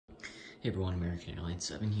Hey everyone, American Airlines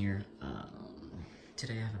 7 here.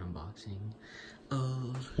 Today I have an unboxing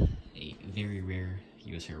of a very rare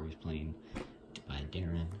US Airways plane by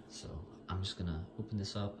Darren. So I'm just gonna open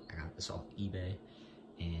this up. I got this off eBay,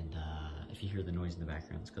 and if you hear the noise in the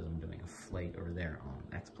background, it's because I'm doing a flight over there on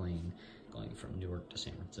X-Plane, going from Newark to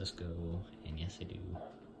San Francisco. And yes, I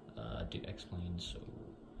do X-Planes, so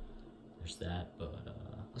there's that. But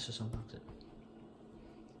let's just unbox it.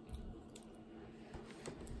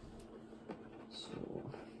 So,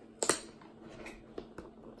 I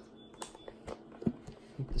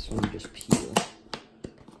think this one you just peel.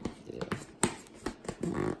 Yeah.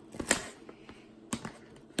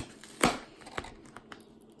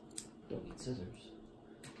 Don't need scissors.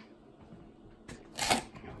 Oh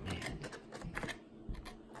man.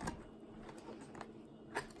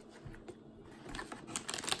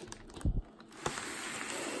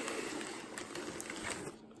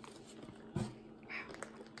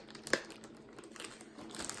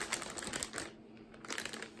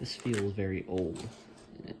 This feels very old,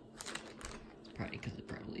 and it's probably because it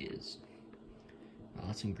probably is. Well,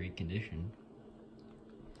 that's in great condition.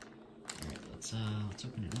 Alright, let's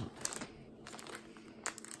open it up.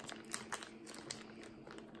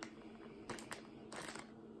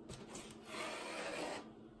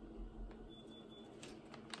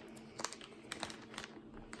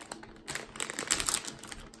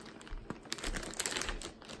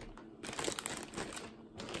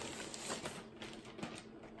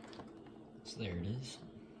 So there it is.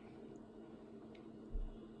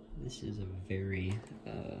 This is a very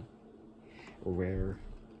rare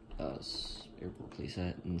airport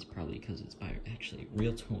playset, and it's probably because it's by actually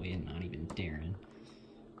Real Toy and not even Darren.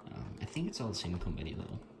 I think it's all the same company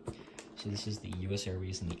though. So this is the US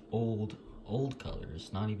Airways in the old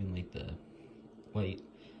colors, not even like the white,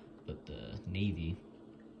 but the navy,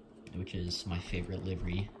 which is my favorite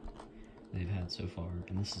livery they've had so far.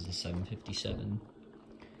 And this is a 757.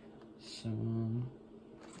 So,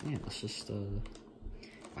 yeah, let's just,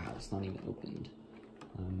 wow, it's not even opened.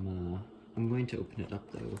 I'm going to open it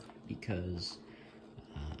up, though, because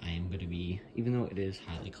I am going to be, even though it is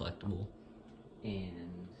highly collectible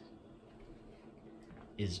and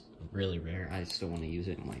is really rare, I still want to use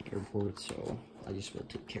it in my airport, so I just will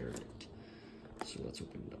take care of it. So let's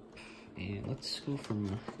open it up, and let's go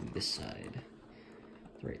from this side,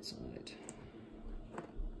 the right side.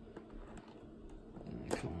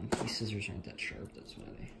 Come on, these scissors aren't that sharp, that's why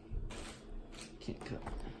they can't cut.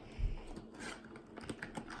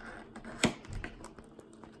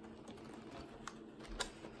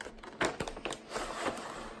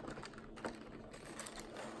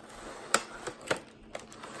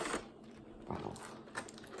 Wow.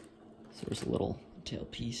 So there's a little tail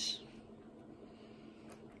piece.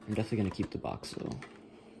 I'm definitely going to keep the box though.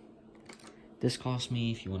 This cost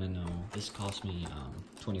me, if you want to know, this cost me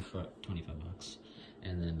 25 bucks.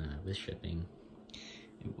 And then with shipping,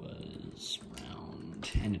 it was around,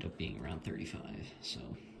 ended up being around 35. So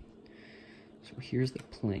here's the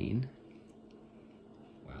plane.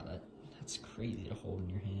 Wow, that's crazy to hold in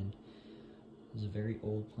your hand. It's a very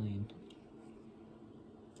old plane.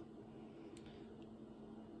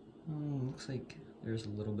 Looks like there's a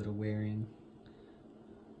little bit of wearing,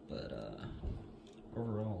 but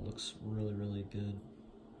overall, it looks really, really good.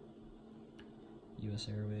 US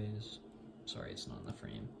Airways. Sorry, it's not in the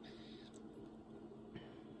frame.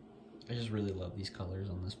 I just really love these colors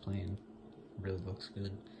on this plane. It really looks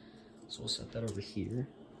good. So we'll set that over here.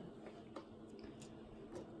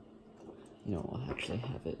 You know, I'll actually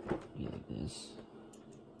have it be like this.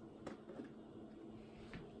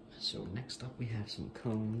 So next up we have some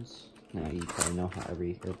cones. Now you probably know how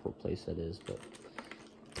every airport playset is, but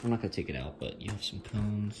I'm not gonna take it out, but you have some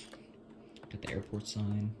cones. Got the airport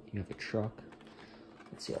sign. You have a truck.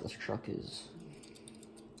 Let's see how this truck is.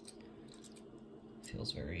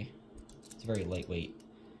 Feels it's very lightweight.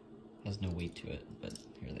 Has no weight to it, but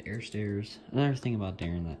here are the air stairs. Another thing about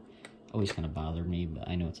Darren that always kind of bothered me, but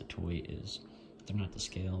I know it's a toy, is they're not to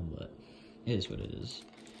scale, but it is what it is.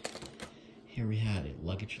 Here we have a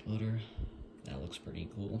luggage loader. That looks pretty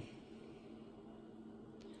cool.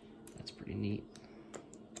 That's pretty neat.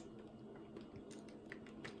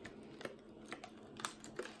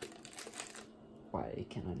 Why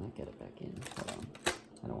can I not get it back in? Hold on.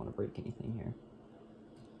 I don't want to break anything here.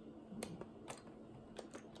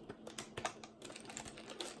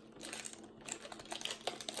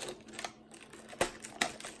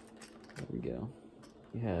 There we go.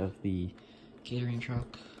 You have the catering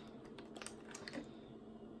truck.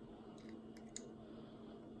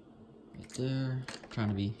 Right there. I'm trying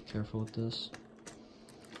to be careful with this.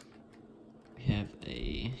 We have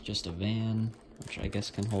just a van which I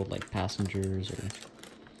guess can hold like passengers or,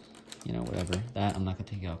 you know, whatever. That I'm not gonna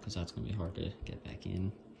take out because that's gonna be hard to get back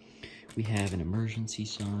in. We have an emergency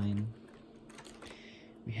sign.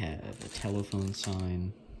 We have a telephone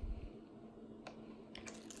sign.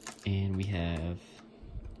 And we have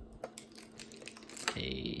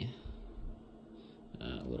a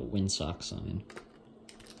little windsock sign.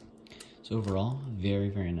 So overall, very,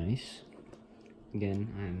 very nice. Again,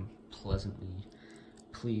 I'm pleasantly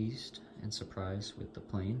pleased and surprised with the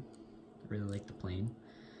plane. I really like the plane.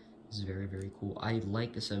 It's very, very cool. I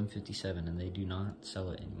like the 757, and they do not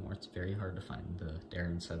sell it anymore. It's very hard to find the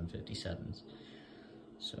Darren 757s.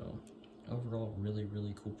 So overall, really,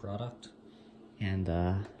 really cool product. And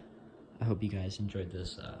I hope you guys enjoyed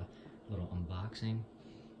this little unboxing.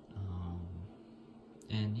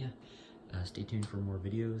 And yeah, stay tuned for more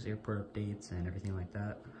videos, airport updates, and everything like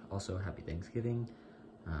that. Also, happy Thanksgiving,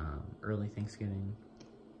 early Thanksgiving,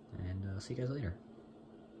 and see you guys later.